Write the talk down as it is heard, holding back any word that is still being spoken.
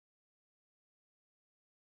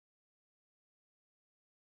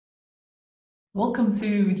Welcome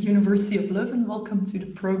to the University of Leuven. Welcome to the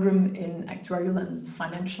program in Actuarial and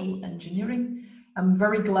Financial Engineering. I'm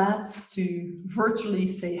very glad to virtually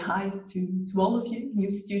say hi to all of you, new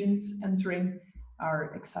students entering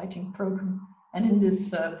our exciting program. And in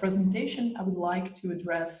this presentation, I would like to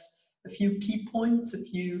address a few key points, a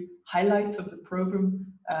few highlights of the program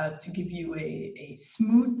to give you a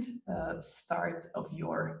smooth start of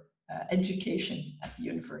your education at the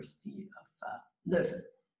University of Leuven.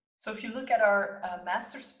 So if you look at our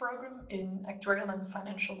master's program in Actuarial and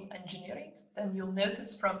Financial Engineering, then you'll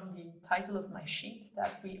notice from the title of my sheet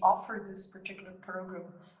that we offer this particular program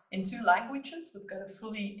in 2 languages. We've got a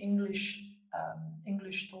fully English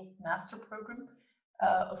taught master program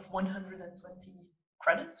of 120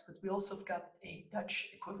 credits, but we also have got a Dutch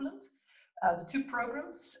equivalent. The 2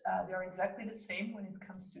 programs, they are exactly the same when it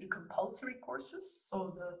comes to the compulsory courses.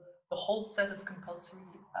 So the whole set of compulsory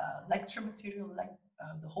lecture material,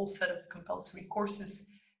 the whole set of compulsory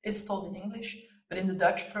courses is taught in English, but in the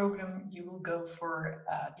Dutch program, you will go for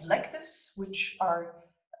electives, which are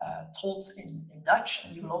taught in Dutch,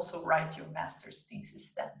 and you will also write your master's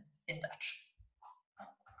thesis then in Dutch.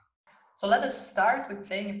 So let us start with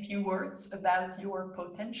saying a few words about your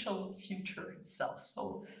potential future self.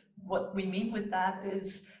 So what we mean with that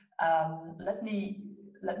is, let me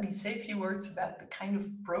say a few words about the kind of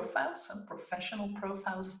profiles and professional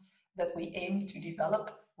profiles that we aim to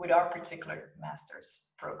develop with our particular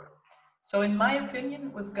master's program. So in my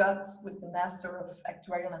opinion, we've got, with the Master of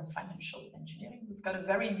Actuarial and Financial Engineering, we've got a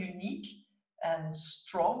very unique and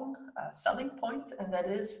strong selling point, and that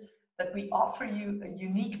is that we offer you a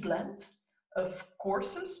unique blend of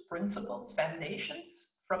courses, principles,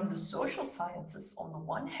 foundations from the social sciences on the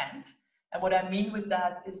one hand. And what I mean with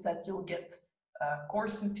that is that you'll get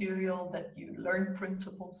course material that you learn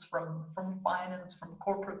principles from finance, from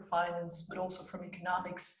corporate finance, but also from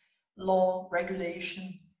economics, law,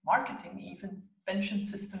 regulation, marketing even, pension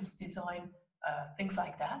systems design, things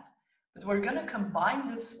like that. But we're going to combine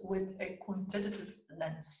this with a quantitative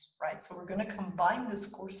lens, right? So we're going to combine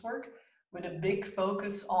this coursework with a big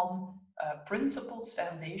focus on principles,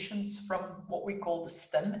 foundations from what we call the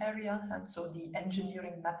STEM area, and so the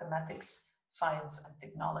engineering, mathematics, science, and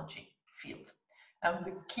technology field.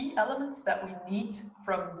 The key elements that we need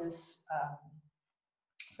from this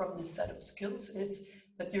set of skills is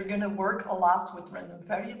that you're going to work a lot with random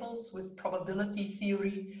variables, with probability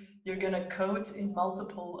theory. You're going to code in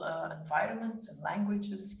multiple environments and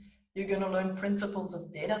languages. You're going to learn principles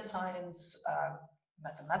of data science,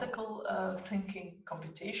 mathematical thinking,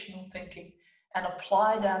 computational thinking, and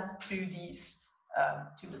apply that to these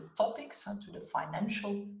to the topics and to the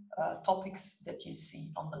financial topics that you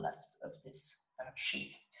see on the left of this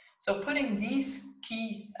sheet. So putting these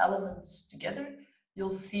key elements together, you'll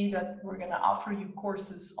see that we're going to offer you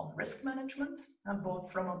courses on risk management, and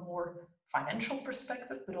both from a more financial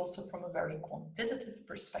perspective, but also from a very quantitative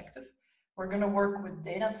perspective. We're going to work with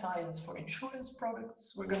data science for insurance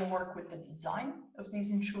products. We're going to work with the design of these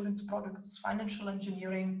insurance products, financial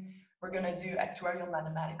engineering. We're going to do actuarial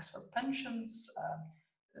mathematics for pensions,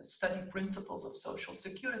 study principles of social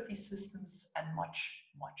security systems, and much,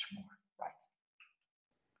 much more, right?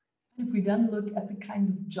 If we then look at the kind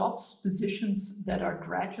of jobs, positions that our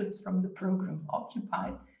graduates from the program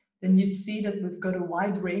occupy, then you see that we've got a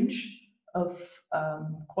wide range of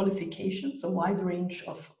qualifications, a wide range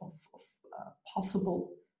of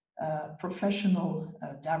possible professional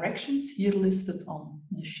directions here listed on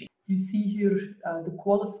the sheet. You see here the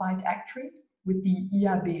qualified actuary with the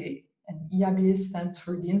IABA, and IABA stands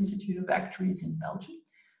for the Institute of Actuaries in Belgium.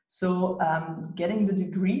 So getting the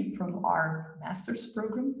degree from our master's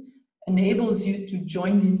program enables you to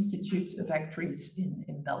join the Institute of Actuaries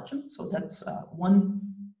in Belgium. So that's one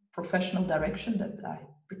professional direction that I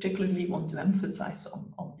particularly want to emphasize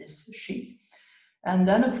on this sheet. And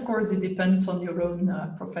then, of course, it depends on your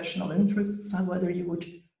own professional interests and whether you would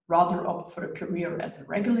rather opt for a career as a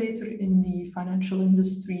regulator in the financial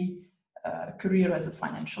industry, a career as a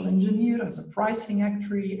financial engineer, as a pricing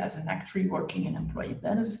actuary, as an actuary working in employee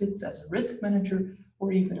benefits, as a risk manager,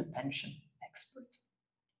 or even a pension expert.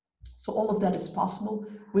 So all of that is possible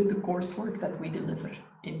with the coursework that we deliver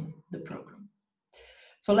in the program.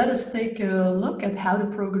 So let us take a look at how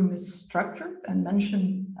the program is structured and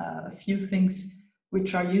mention a few things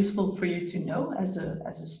which are useful for you to know as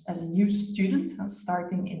a new student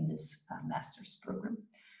starting in this master's program.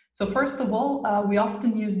 So first of all, we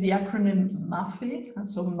often use the acronym MAFE. And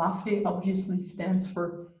so MAFE obviously stands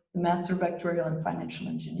for the Master of Actuarial and Financial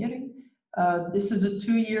Engineering. This is a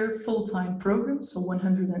 2-year full-time program, so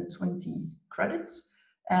 120 credits.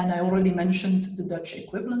 And I already mentioned the Dutch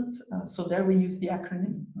equivalent. So there we use the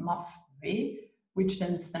acronym MAF W, which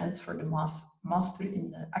then stands for the Master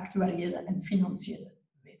in de Actuariële en Financiële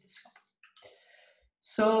Wetenschap.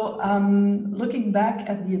 So looking back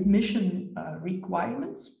at the admission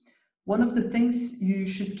requirements, one of the things you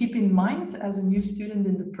should keep in mind as a new student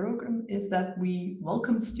in the program is that we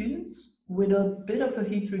welcome students with a bit of a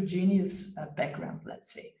heterogeneous background,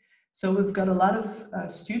 let's say. So we've got a lot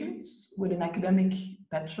of students with an academic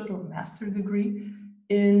bachelor or master degree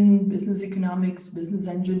in business economics, business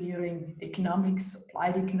engineering, economics,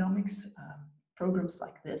 applied economics, programs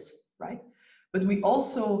like this, right? But we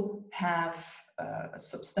also have a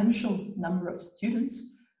substantial number of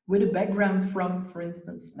students with a background from, for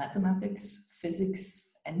instance, mathematics,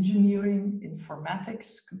 physics, engineering,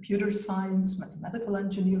 informatics, computer science, mathematical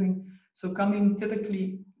engineering. So coming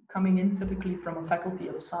in typically from a faculty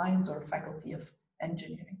of science or a faculty of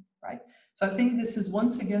engineering, right? So I think this is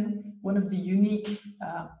once again one of the unique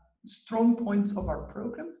strong points of our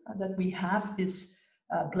program, that we have this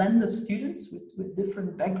blend of students with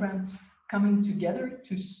different backgrounds coming together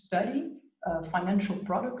to study financial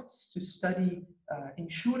products, to study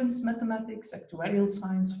insurance mathematics, actuarial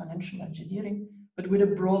science, financial engineering, but with a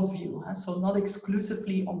broad view. So not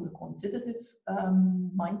exclusively on the quantitative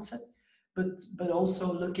mindset, but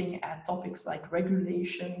also looking at topics like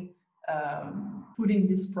regulation, putting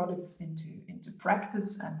these products into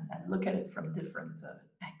practice and look at it from different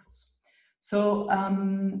angles. So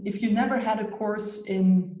if you never had a course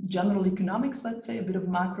in general economics, let's say a bit of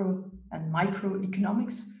macro and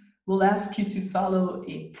microeconomics, we'll ask you to follow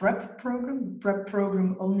a prep program. The prep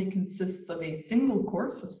program only consists of a single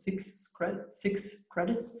course of six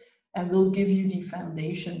credits, and will give you the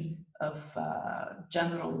foundation of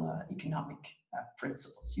general economic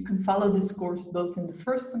principles. You can follow this course both in the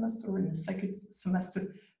first semester or in the second semester,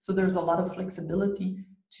 so there's a lot of flexibility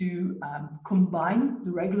to combine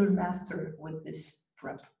the regular master with this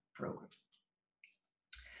prep program.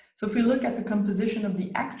 So if we look at the composition of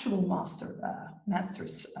the actual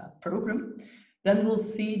master's program, then we'll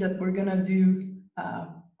see that we're going to do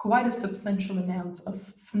quite a substantial amount of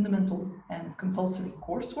fundamental and compulsory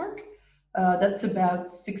coursework. That's about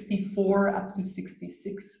 64 up to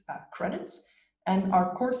 66 credits. And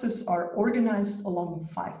our courses are organized along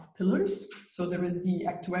 5 pillars. So there is the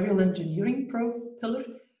actuarial engineering pillar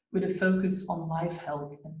with a focus on life,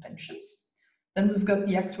 health, and pensions. Then we've got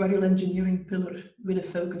the actuarial engineering pillar with a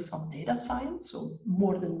focus on data science, so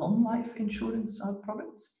more than non-life insurance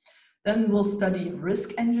products. Then we'll study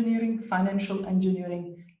risk engineering, financial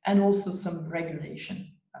engineering, and also some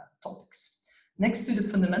regulation topics. Next to the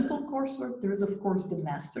fundamental coursework, there is of course the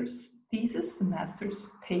master's thesis, the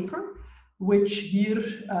master's paper, which here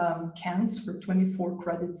counts for 24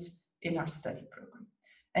 credits in our study program.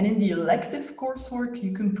 And in the elective coursework,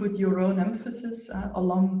 you can put your own emphasis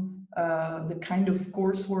along the kind of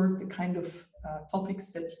coursework, the kind of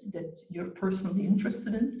topics that you're personally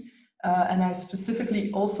interested in. And I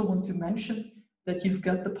specifically also want to mention that you've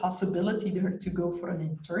got the possibility there to go for an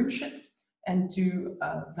internship and to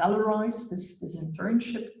valorize this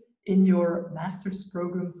internship in your master's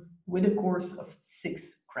program with a course of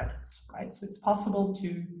 6 credits, right? So it's possible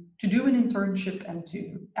to do an internship and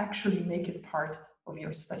to actually make it part of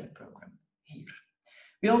your study program here.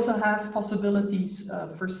 We also have possibilities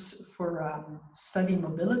for study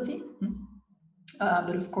mobility,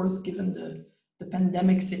 but of course, given the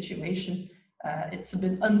pandemic situation, it's a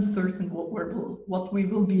bit uncertain what we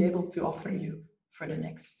will be able to offer you for the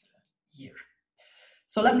next year.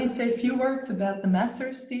 So let me say a few words about the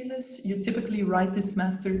master's thesis. You typically write this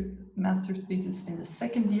master's thesis in the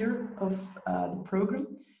second year of the program.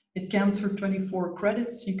 It counts for 24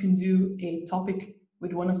 credits. You can do a topic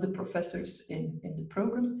with one of the professors in the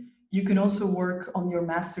program. You can also work on your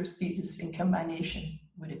master's thesis in combination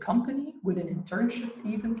with a company, with an internship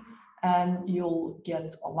even, and you'll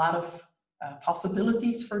get a lot of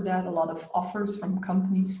possibilities for that. A lot of offers from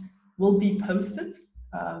companies will be posted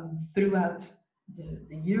throughout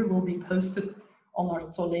the year, will be posted on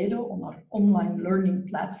our Toledo, on our online learning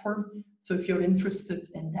platform. So if you're interested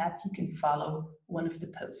in that, you can follow one of the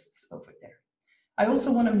posts over there. I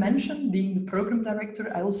also want to mention, being the program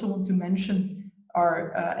director, I also want to mention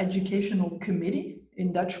our educational committee.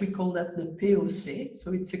 In Dutch, we call that the POC.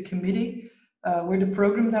 So it's a committee where the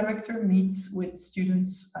program director meets with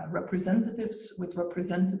students, representatives, with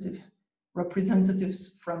representatives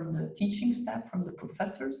from the teaching staff, from the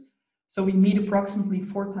professors. So we meet approximately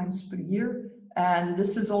 4 times per year. And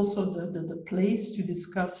this is also the place to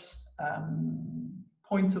discuss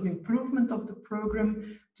points of improvement of the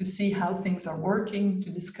program, to see how things are working, to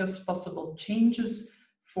discuss possible changes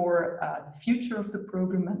for the future of the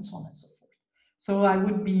program, and so on and so forth. So I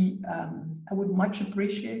would much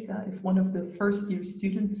appreciate if one of the first-year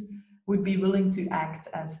students would be willing to act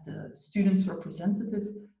as the student's representative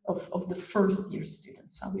of the first-year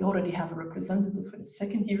students. We already have a representative for the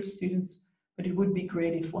second-year students, but it would be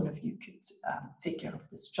great if one of you could take care of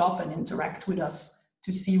this job and interact with us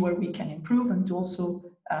to see where we can improve and to also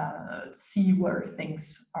see where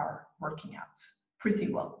things are working out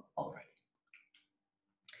pretty well already.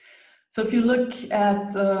 So if you look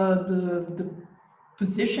at the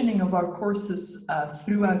positioning of our courses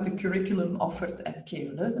throughout the curriculum offered at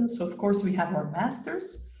KU Leuven, so of course we have our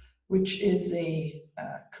masters, which is a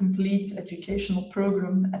complete educational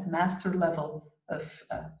program at master level of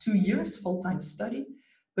 2 years full-time study.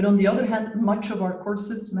 But on the other hand, many of our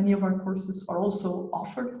courses are also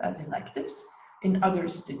offered as electives in other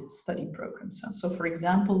study programs. So for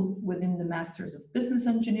example, within the Masters of Business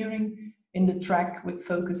Engineering, in the track with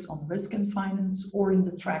focus on risk and finance, or in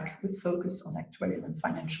the track with focus on actuarial and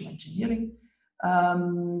financial engineering.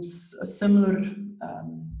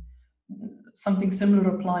 Something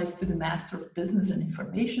similar applies to the Master of Business and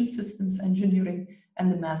Information Systems Engineering and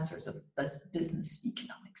the Masters of Business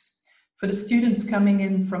Economics. For the students coming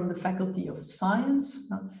in from the Faculty of Science,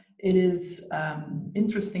 it is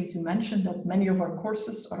interesting to mention that many of our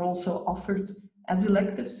courses are also offered as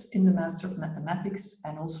electives in the Master of Mathematics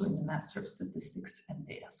and also in the Master of Statistics and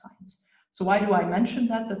Data Science. So why do I mention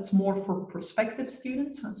that? That's more for prospective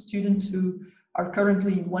students, students who are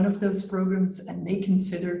currently in one of those programs and may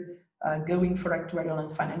consider going for actuarial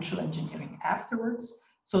and financial engineering afterwards.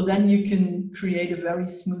 So then you can create a very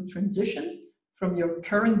smooth transition from your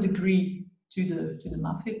current degree to the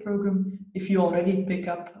MAFE program if you already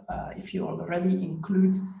if you already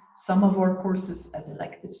include some of our courses as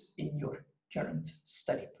electives in your current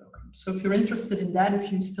study program. So if you're interested in that,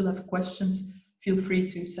 if you still have questions, feel free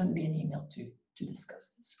to send me an email to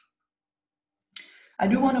discuss this. I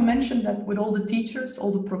do want to mention that with all the teachers,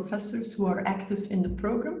 all the professors who are active in the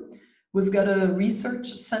program, we've got a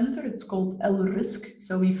research center. It's called L-Risk.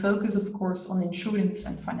 So we focus, of course, on insurance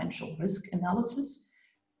and financial risk analysis.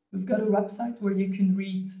 We've got a website where you can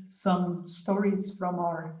read some stories from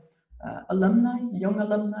our alumni, young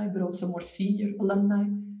alumni, but also more senior alumni,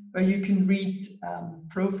 where you can read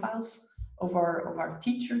profiles of our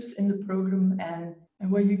teachers in the program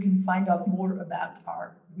and where you can find out more about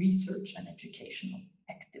our research and educational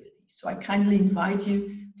activities. So I kindly invite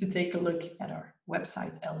you to take a look at our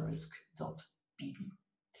website, lrisk.be.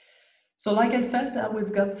 So like I said,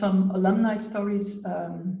 we've got some alumni stories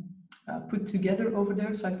put together over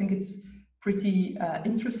there. So I think it's pretty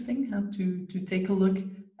interesting to take a look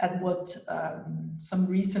at what some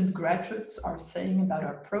recent graduates are saying about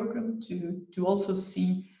our program, to also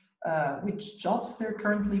see which jobs they're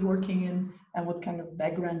currently working in and what kind of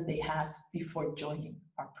background they had before joining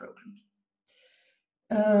our program.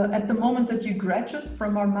 At the moment that you graduate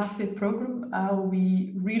from our MAFE program,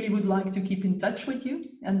 we really would like to keep in touch with you,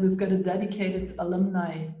 and we've got a dedicated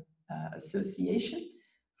alumni association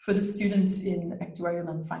for the students in Actuarial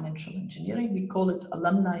and Financial Engineering. We call it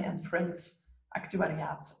Alumni and Friends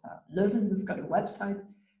Actuariaat Leuven. We've got a website.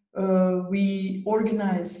 We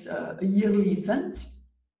organize a yearly event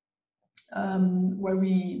where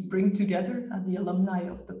we bring together the alumni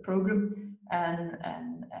of the program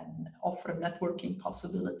and offer networking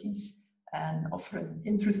possibilities and offer an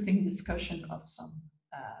interesting discussion of some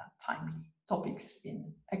timely topics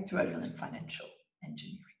in actuarial and financial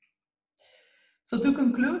engineering. So to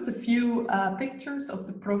conclude, a few pictures of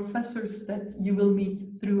the professors that you will meet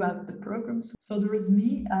throughout the programs. So there is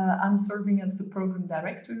me, I'm serving as the program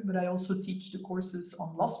director, but I also teach the courses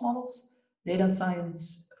on loss models, data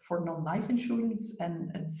science for non-life insurance,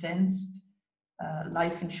 and advanced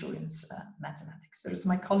life insurance mathematics. There's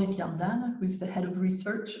my colleague Jan Dane, who is the head of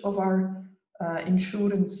research of our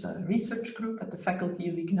insurance research group at the Faculty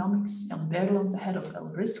of Economics, Jan Berland, the head of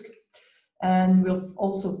L-Risk. And we've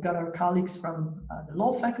also got our colleagues from the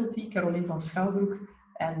law faculty, Caroline van Schouwbroek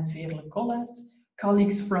and Veerle Collard,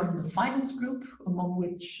 colleagues from the finance group, among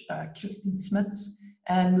which Christine Smets,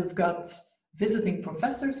 and we've got visiting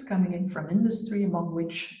professors coming in from industry, among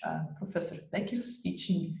which Professor Beckers,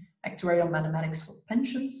 teaching actuarial mathematics for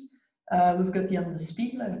pensions. We've got Jan de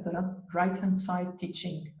Spiegler at the right-hand side,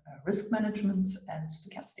 teaching risk management and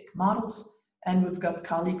stochastic models. And we've got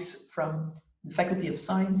colleagues from the Faculty of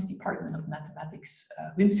Science, Department of Mathematics,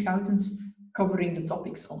 Wim Schoutens, covering the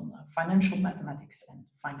topics on financial mathematics and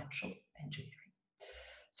financial engineering.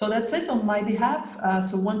 So that's it on my behalf.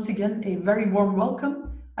 So once again, a very warm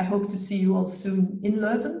welcome. I hope to see you all soon in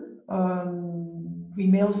Leuven. We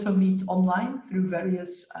may also meet online through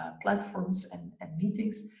various platforms and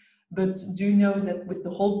meetings, but do know that with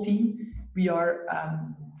the whole team, We are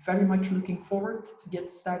very much looking forward to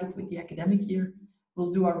get started with the academic year.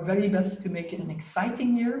 We'll do our very best to make it an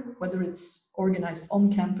exciting year, whether it's organized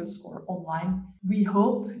on campus or online. We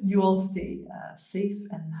hope you all stay safe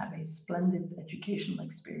and have a splendid educational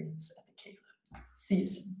experience at the K-Lab. See you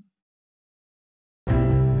soon.